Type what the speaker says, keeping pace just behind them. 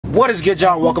What is good,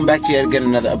 y'all? Welcome back to yet again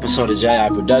another episode of J.I.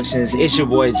 Productions. It's your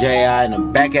boy J.I. and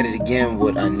I'm back at it again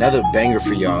with another banger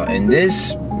for y'all. And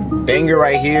this banger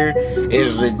right here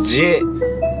is legit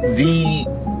the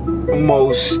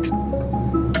most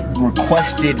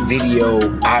requested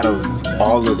video out of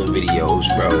all of the videos,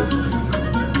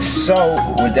 bro. So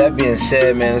with that being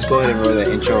said, man, let's go ahead and roll that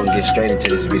intro and get straight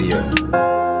into this video.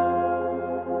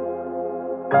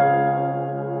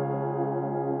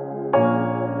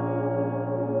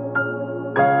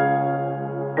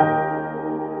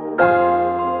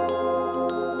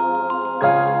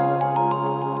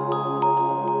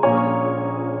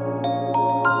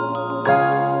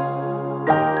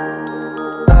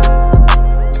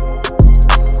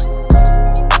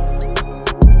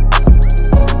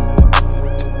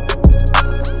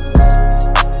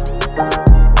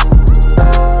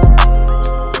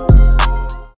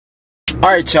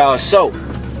 Alright, y'all, so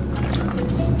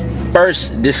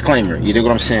first disclaimer, you dig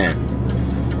what I'm saying?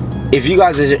 If you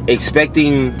guys are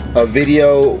expecting a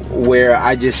video where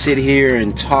I just sit here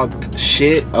and talk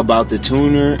shit about the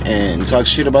tuner and talk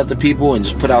shit about the people and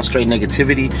just put out straight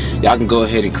negativity, y'all can go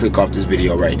ahead and click off this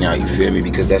video right now, you feel me?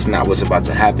 Because that's not what's about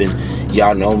to happen.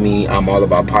 Y'all know me, I'm all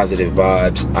about positive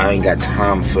vibes. I ain't got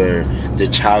time for the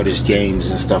childish games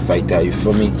and stuff like that, you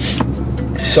feel me?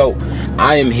 So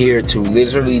I am here to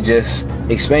literally just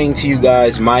explain to you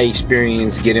guys my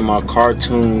experience getting my car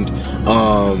tuned.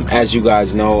 As you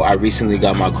guys know, I recently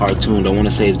got my car tuned. I want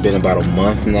to say it's been about a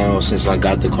month now since I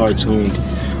got the car tuned.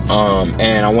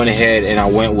 And I went ahead and I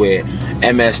went with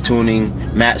MS Tuning,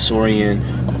 Matt Sorian,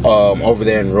 over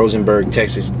there in Rosenberg,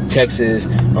 Texas.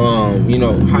 You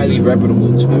know, highly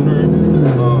reputable tuner.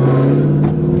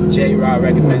 J-Rod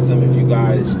recommends them. If you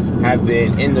guys have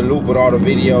been in the loop with all the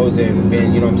videos and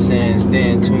been, you know what I'm saying,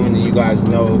 staying tuned, and you guys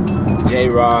know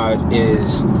J-Rod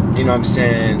is, you know what I'm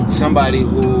saying, somebody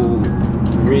who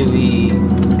really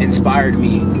inspired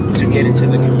me to get into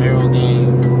the Camaro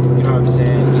game, you know what I'm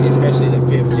saying, especially the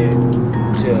 5th gen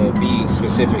to be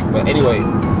specific. But anyway,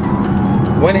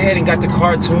 went ahead and got the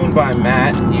car tuned by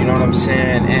Matt, you know what I'm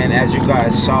saying, and as you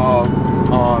guys saw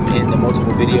in the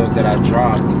multiple videos that I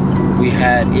dropped, we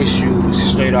had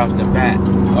issues straight off the bat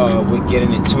with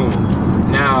getting it tuned.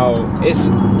 Now, it's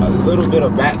a little bit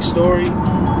of backstory.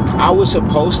 I was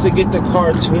supposed to get the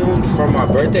car tuned for my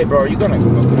birthday, bro. Are you gonna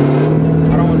go?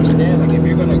 I don't understand. Like, if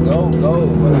you're gonna go,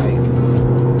 but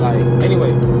like,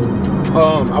 anyway.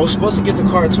 I was supposed to get the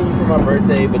car tuned for my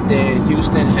birthday, but then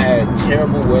Houston had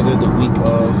terrible weather the week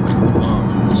of.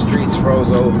 The streets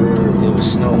froze over. It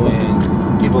was snowing.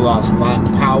 People lost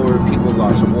power. People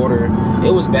lost water.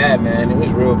 It was bad, man. It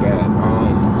was real bad.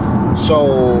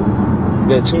 So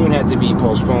the tune had to be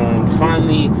postponed.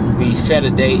 Finally, we set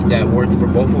a date that worked for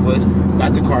both of us.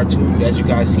 Got the car tuned, as you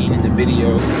guys seen in the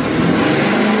video.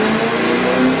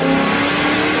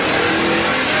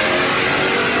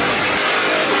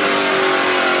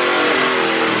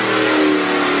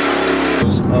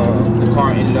 The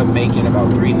car ended up making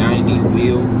about 390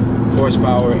 wheel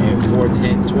horsepower and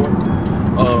 410 torque.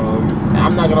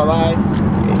 I'm not gonna lie,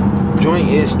 joint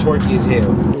is torquey as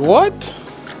hell. What?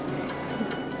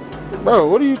 Bro,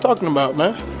 what are you talking about,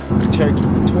 man?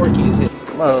 Torquey as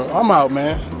hell. Bro, I'm out,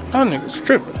 man. That nigga's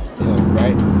tripping. Yeah,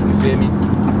 right? You feel me?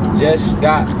 Just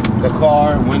got the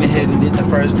car, went ahead and did the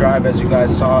first drive, as you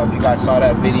guys saw. If you guys saw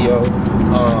that video,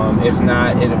 if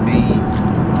not, it'll be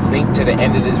linked to the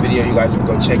end of this video. You guys can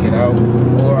go check it out,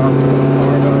 or I'm gonna put a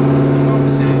card up, you know what I'm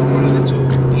saying, one of the two.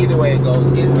 Either way it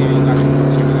goes, it's there, you guys can go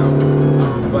check it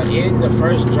out. But in the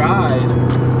first drive,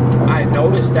 I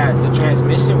noticed that the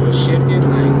transmission was shifting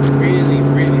like really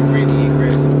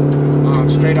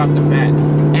aggressive, straight off the bat.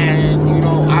 And you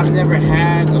know, I've never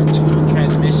had a tuned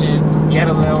transmission, yet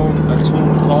alone a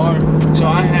tuned car, so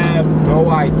I have no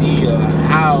idea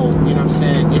how, you know what I'm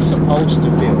saying, it's supposed to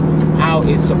feel, how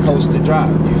it's supposed to drive,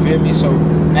 you feel me? So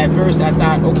at first I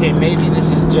thought, okay, maybe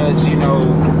this is just, you know,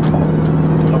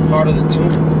 a part of the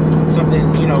tune,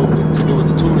 something, you know, to do with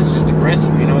the tune. It's just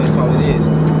aggressive, you know, that's all it is.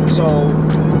 So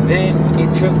then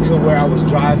it took to where I was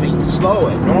driving slow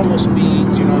at normal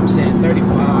speeds, you know what I'm saying,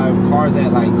 35,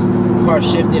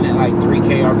 cars shifting at like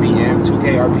 3K RPM,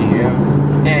 2K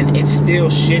RPM, and it's still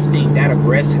shifting that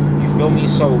aggressive, you feel me?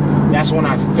 So that's when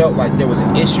I felt like there was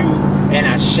an issue, and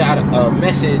I shot a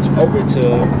message over to,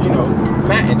 you know,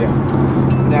 Matt and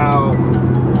them. Now,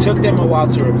 took them a while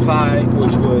to reply,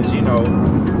 which was, you know,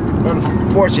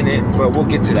 unfortunate, but we'll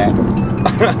get to that.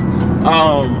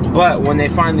 But when they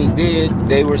finally did,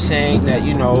 they were saying that,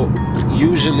 you know,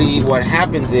 usually what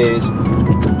happens is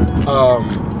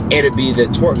it'll be the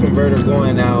torque converter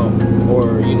going out,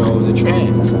 or, you know, the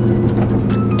trans.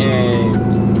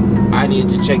 And I needed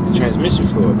to check the transmission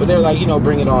fluid. But they're like, you know,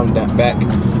 bring it on that back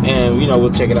and, you know,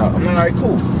 we'll check it out. I'm like, all right,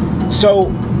 cool. So,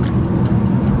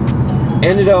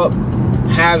 ended up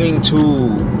having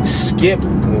to skip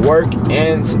work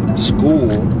and school,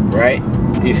 right?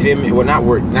 You feel me? Well, not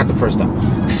work, not the first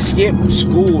time. Skip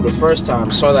school the first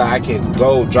time so that I could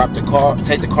go drop the car,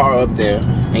 take the car up there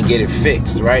and get it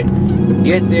fixed, right?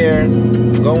 Get there,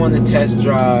 go on the test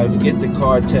drive, get the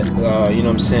car, you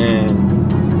know what I'm saying,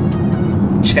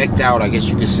 checked out, I guess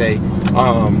you could say,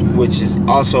 which is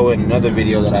also in another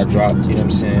video that I dropped, you know what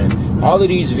I'm saying? All of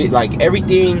these, like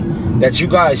everything that you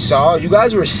guys saw, you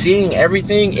guys were seeing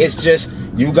everything. It's just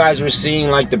you guys were seeing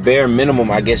like the bare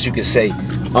minimum, I guess you could say.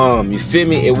 You feel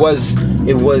me? It was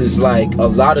like a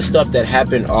lot of stuff that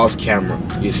happened off camera,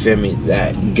 you feel me,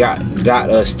 that got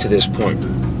us to this point.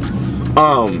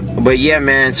 But yeah,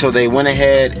 man, so they went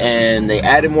ahead and they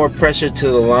added more pressure to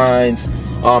the lines,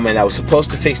 and that was supposed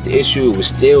to fix the issue. It was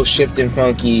still shifting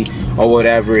funky or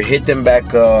whatever. Hit them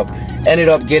back up, ended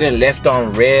up getting left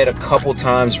on red a couple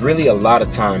times, really a lot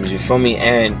of times, you feel me?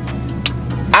 And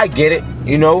I get it,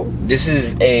 you know, this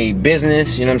is a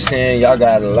business, you know what I'm saying? Y'all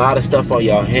got a lot of stuff on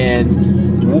y'all hands,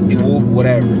 whoop-de-whoop,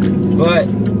 whatever. But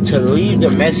to leave the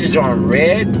message on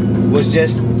red was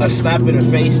just a slap in the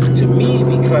face to me,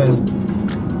 because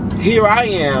here I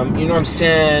am, you know what I'm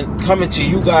saying, coming to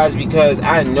you guys because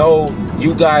I know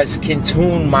you guys can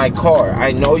tune my car.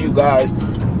 I know you guys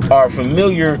are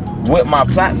familiar with my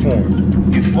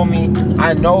platform. You feel me?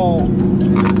 I know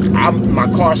my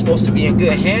car's supposed to be in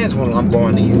good hands when I'm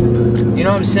going to you. You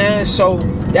know what I'm saying? So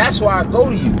that's why I go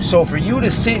to you. So for you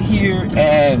to sit here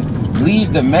and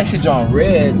leave the message on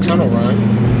red, tunnel run.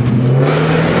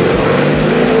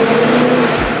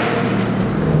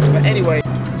 But anyway,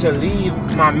 to leave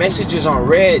my messages on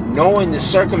red, knowing the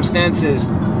circumstances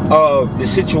of the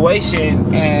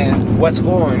situation and what's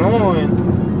going on,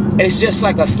 it's just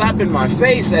like a slap in my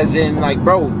face, as in like,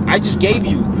 bro, I just gave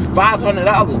you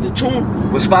 $500. The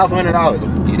tune was $500.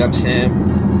 You know what I'm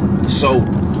saying? So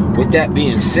with that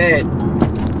being said,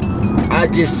 I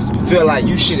just feel like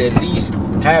you should at least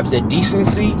have the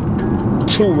decency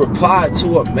to reply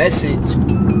to a message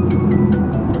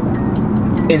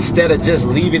instead of just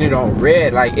leaving it on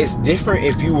red. Like, it's different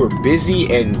if you were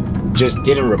busy and just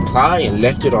didn't reply and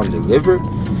left it on delivered.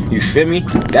 You feel me?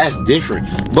 That's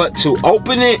different. But to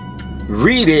open it,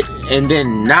 read it, and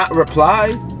then not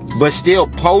reply, but still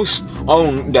post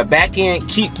on the back end,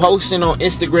 keep posting on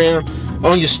Instagram,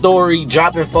 on your story,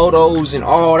 dropping photos and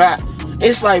all that.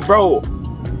 It's like, bro,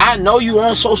 I know you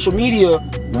on social media.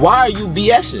 Why are you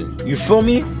BSing? You feel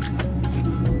me?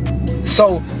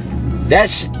 So that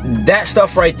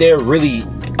stuff right there really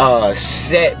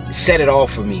set it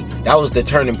off for me. That was the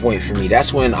turning point for me.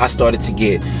 That's when I started to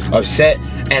get upset,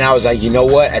 and I was like, you know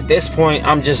what, at this point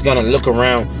I'm just gonna look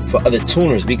around for other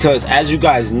tuners, because as you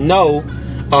guys know,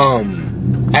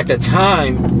 at the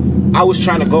time I was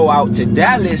trying to go out to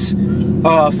Dallas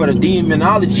for the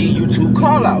Demonology YouTube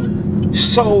call out.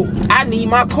 So I need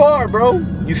my car, bro.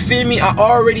 You feel me? I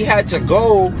already had to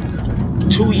go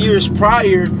 2 years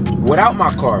prior without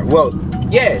my car. Well,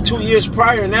 yeah, 2 years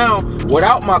prior now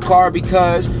without my car,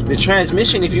 because the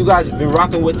transmission, if you guys have been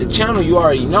rocking with the channel, you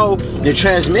already know the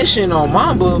transmission on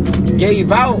Mamba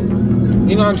gave out,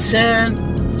 you know what I'm saying,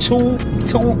 two,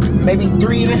 maybe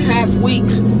 3.5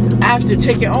 weeks after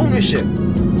taking ownership.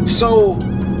 So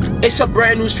it's a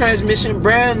brand new transmission,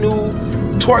 brand new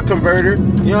torque converter,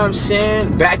 you know what I'm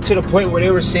saying, back to the point where they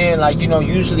were saying, like, you know,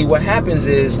 usually what happens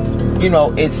is, you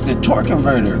know, it's the torque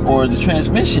converter or the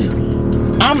transmission.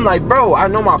 I'm like, bro, I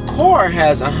know my car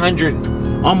has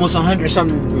 100, almost 100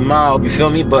 something miles, you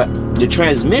feel me? But the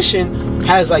transmission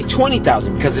has like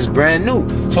 20,000 because it's brand new.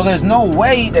 So there's no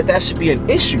way that should be an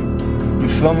issue, you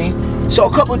feel me? So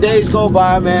a couple days go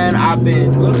by, man. I've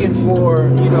been looking for,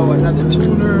 you know, another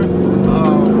tuner.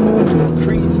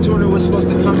 Creed's tuner was supposed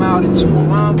to come out in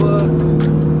Mamba.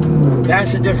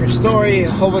 That's a different story.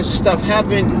 A whole bunch of stuff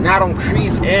happened, not on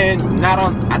Creed's end, not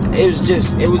on, it was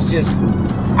just,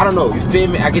 I don't know, you feel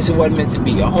me? I guess it wasn't meant to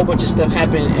be. A whole bunch of stuff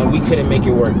happened and we couldn't make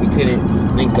it work. We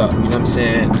couldn't link up, you know what I'm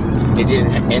saying? It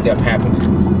didn't end up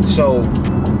happening. So,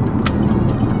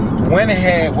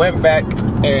 went back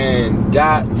and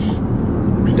got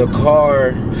the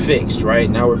car fixed, right?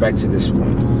 Now we're back to this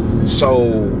point.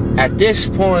 So, at this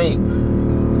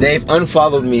point, they've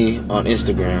unfollowed me on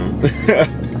Instagram.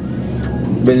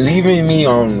 Been leaving me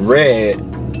on red. You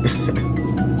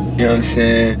know what I'm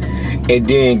saying? And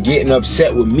then getting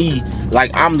upset with me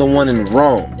like I'm the one in the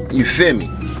wrong. You feel me?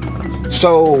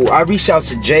 So I reached out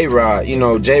to J-Rod. You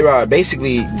know, J-Rod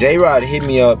hit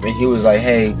me up and he was like,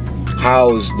 hey,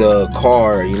 how's the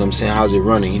car, you know what I'm saying, how's it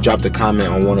running? He dropped a comment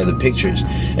on one of the pictures,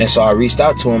 and so I reached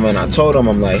out to him and I told him,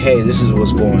 I'm like, hey, this is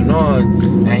what's going on.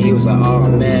 And he was like, oh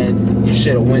man, you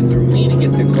should have went through me to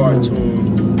get the car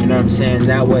tuned, you know what I'm saying,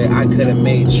 that way I could have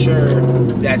made sure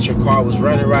that your car was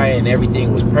running right and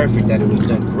everything was perfect, that it was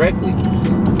done correctly.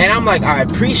 And I'm like, I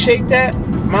appreciate that,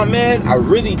 my man, I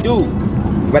really do.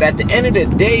 But at the end of the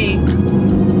day,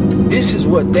 this is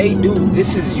what they do.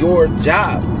 This is your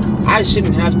job. I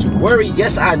shouldn't have to worry.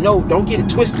 Yes, I know. Don't get it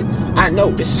twisted. I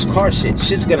know this is car shit.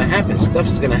 Shit's gonna happen.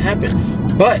 Stuff's gonna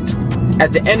happen. But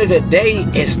at the end of the day,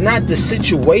 it's not the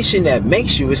situation that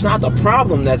makes you. It's not the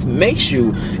problem that makes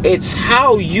you. It's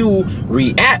how you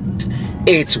react.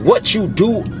 It's what you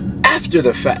do after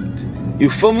the fact. You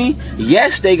feel me?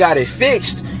 Yes, they got it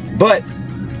fixed. But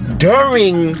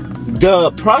during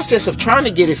the process of trying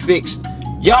to get it fixed,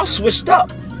 y'all switched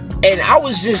up. And I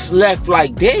was just left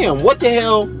like, damn, what the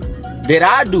hell did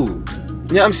I do? You know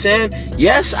what I'm saying?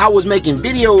 Yes, I was making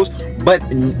videos, but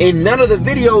in none of the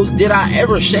videos did I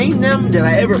ever shame them, did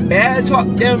I ever bad talk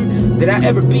them, did I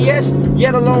ever BS,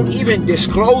 yet alone even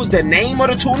disclose the name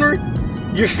of the tuner.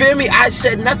 You feel me? I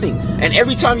said nothing. And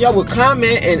every time y'all would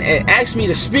comment and ask me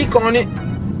to speak on it,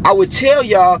 I would tell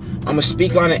y'all I'm gonna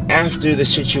speak on it after the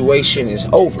situation is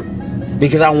over,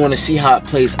 because I want to see how it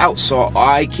plays out, so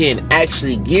I can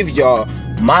actually give y'all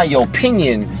my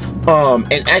opinion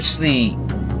and actually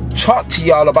talk to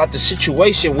y'all about the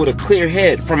situation with a clear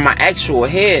head, from my actual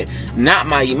head, not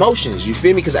my emotions. You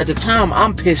feel me? Because at the time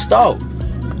I'm pissed off.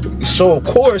 So of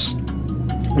course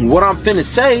what I'm finna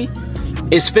say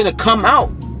is finna come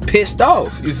out pissed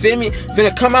off. You feel me?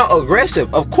 Finna come out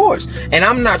aggressive, of course. And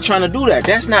I'm not trying to do that.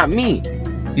 That's not me.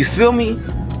 You feel me?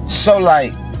 So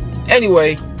like,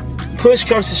 anyway, push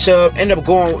comes to shove, end up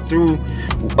going through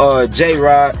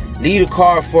J-Rod, leave the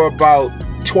car for about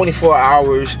 24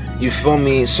 hours, you feel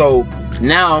me? So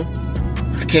now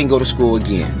I can't go to school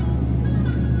again.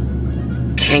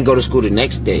 Can't go to school the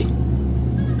next day.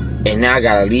 And now I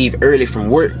gotta leave early from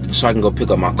work so I can go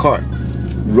pick up my car.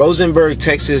 Rosenberg,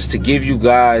 Texas, to give you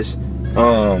guys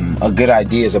a good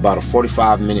idea, is about a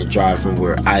 45-minute drive from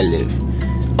where I live.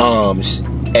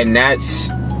 And that's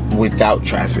without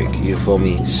traffic, you feel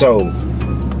me? So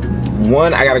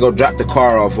 1, I gotta go drop the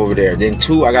car off over there. Then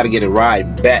 2, I gotta get a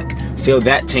ride back, fill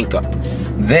that tank up.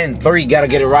 Then 3, gotta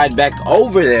get a ride back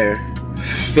over there,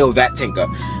 fill that tank up,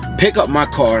 pick up my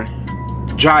car,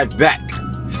 drive back,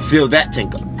 fill that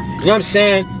tank up. You know what I'm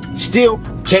saying? Still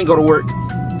can't go to work,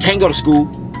 can't go to school.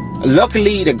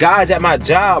 Luckily, the guys at my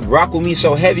job rock with me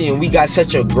so heavy, and we got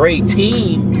such a great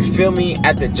team, you feel me,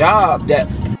 at the job, that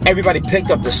everybody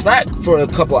picked up the slack for a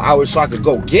couple hours so I could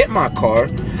go get my car.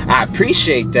 I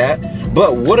appreciate that.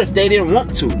 But what if they didn't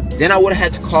want to? Then I would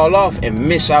have had to call off and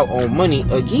miss out on money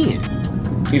again.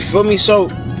 You feel me? So,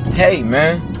 hey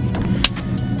man,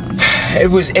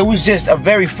 it was just a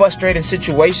very frustrating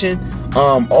situation.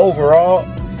 Overall,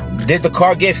 did the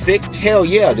car get fixed? Hell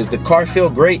yeah. Does the car feel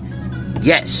great?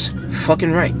 Yes.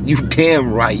 Fucking right. You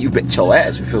damn right. You bet your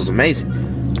ass it feels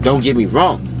amazing. Don't get me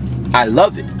wrong. I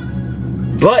love it.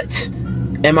 But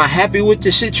am I happy with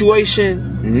the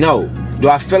situation? No. Do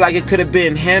I feel like it could have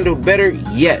been handled better?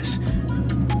 Yes.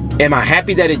 Am I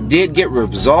happy that it did get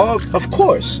resolved? Of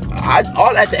course. At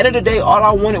the end of the day, all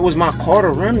I wanted was my car to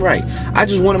run right. I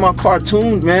just wanted my car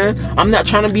tuned, man. I'm not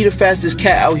trying to be the fastest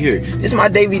cat out here. It's my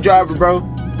daily driver, bro.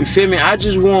 You feel me? I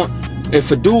just want,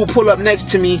 if a dude pull up next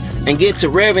to me and get to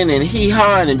revving and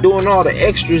hee-hawing and doing all the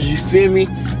extras, you feel me,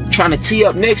 trying to tee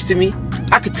up next to me,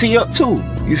 I could tee up too.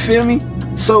 You feel me?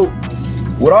 So,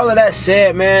 with all of that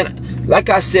said, man, like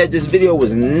I said, this video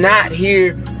was not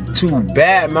here to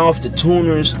badmouth the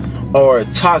tuners or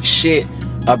talk shit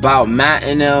about Matt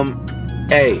and them.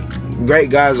 Hey, great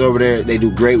guys over there. They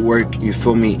do great work. You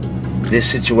feel me? This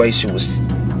situation was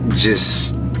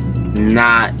just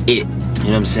not it. You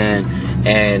know what I'm saying?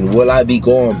 And will I be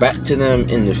going back to them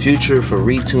in the future for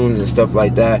retunes and stuff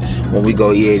like that when we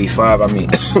go E85? I mean,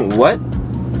 what?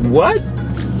 What?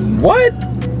 What?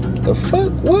 The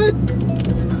fuck? What?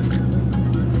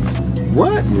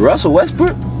 What? Russell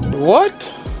Westbrook?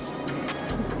 What?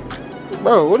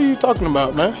 Bro, what are you talking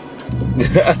about, man?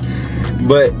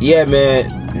 But yeah,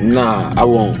 man, nah, I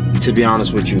won't, to be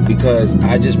honest with you, because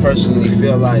I just personally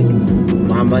feel like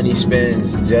my money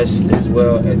spends just as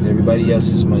well as everybody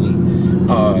else's money.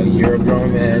 You're a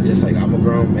grown man, just like I'm a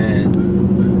grown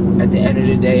man. At the end of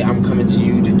the day, I'm coming to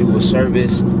you to do a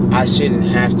service. I shouldn't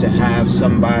have to have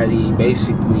somebody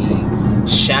basically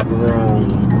chaperone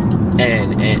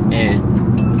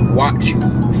and watch you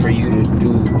for you to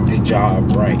do the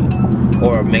job right,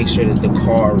 or make sure that the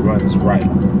car runs right.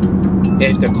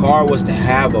 If the car was to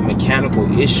have a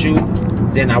mechanical issue,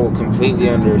 then I would completely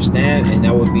understand, and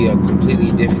that would be a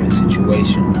completely different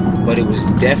situation. But it was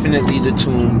definitely the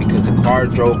tune, because the car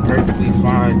drove perfectly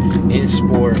fine in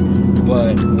sport,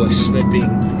 but was slipping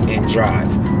in drive.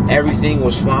 Everything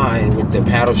was fine with the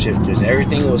paddle shifters.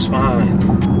 Everything was fine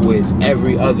with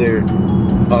every other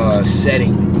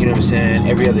setting, you know what I'm saying?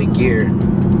 Every other gear,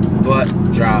 but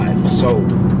drive. So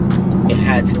it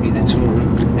had to be the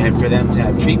tune. And for them to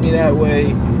have treated me that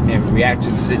way and react to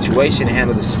the situation,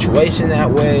 handle the situation that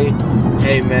way,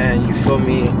 hey man, you feel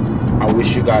me? I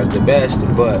wish you guys the best,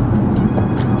 but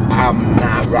I'm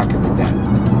not rocking with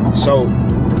that. So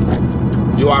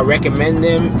do I recommend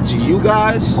them to you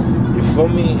guys? You feel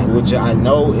me? Which I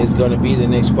know is gonna be the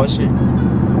next question.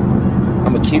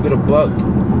 I'm gonna keep it a buck.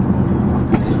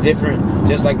 It's different,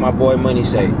 just like my boy Money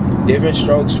say, different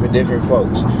strokes for different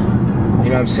folks. You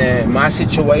know what I'm saying? My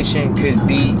situation could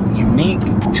be unique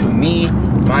to me.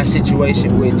 My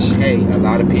situation, which, hey, a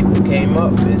lot of people came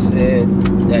up and said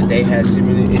that they had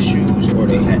similar issues, or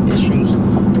they had issues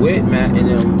with Matt and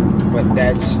them, but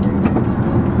that's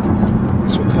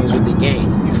what comes with the game.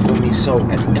 You feel me? So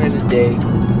at the end of the day,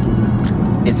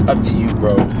 it's up to you,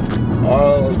 bro.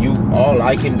 All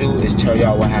I can do is tell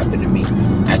y'all what happened to me.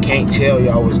 I can't tell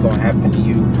y'all what's gonna happen to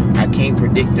you. I can't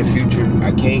predict the future.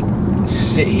 I can't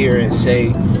sit here and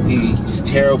say he's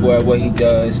terrible at what he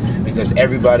does, because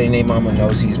everybody in their mama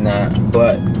knows he's not.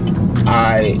 But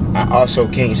I also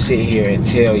can't sit here and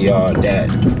tell y'all that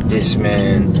this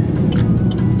man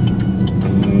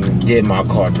did my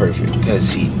car perfect,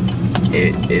 because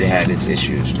it had its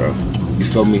issues, bro. You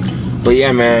feel me? But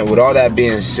yeah, man, with all that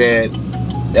being said,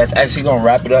 that's actually gonna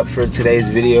wrap it up for today's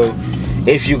video.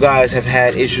 If you guys have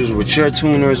had issues with your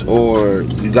tuners, or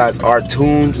you guys are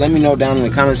tuned, let me know down in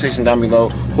the comment section down below.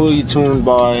 Who are you tuned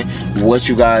by? What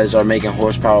you guys are making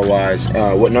horsepower wise?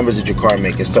 What numbers did your car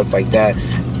make, and stuff like that.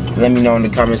 Let me know in the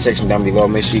comment section down below.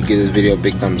 Make sure you give this video a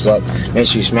big thumbs up. Make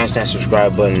sure you smash that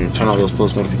subscribe button and turn on those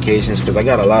post notifications, because I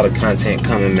got a lot of content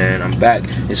coming, man. I'm back.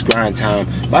 It's grind time.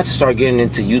 About to start getting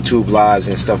into YouTube lives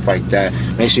and stuff like that.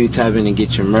 Make sure you tap in and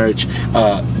get your merch.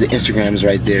 The Instagram is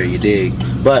right there, you dig.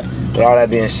 But with all that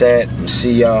being said,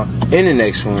 see y'all in the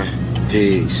next one.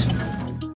 Peace.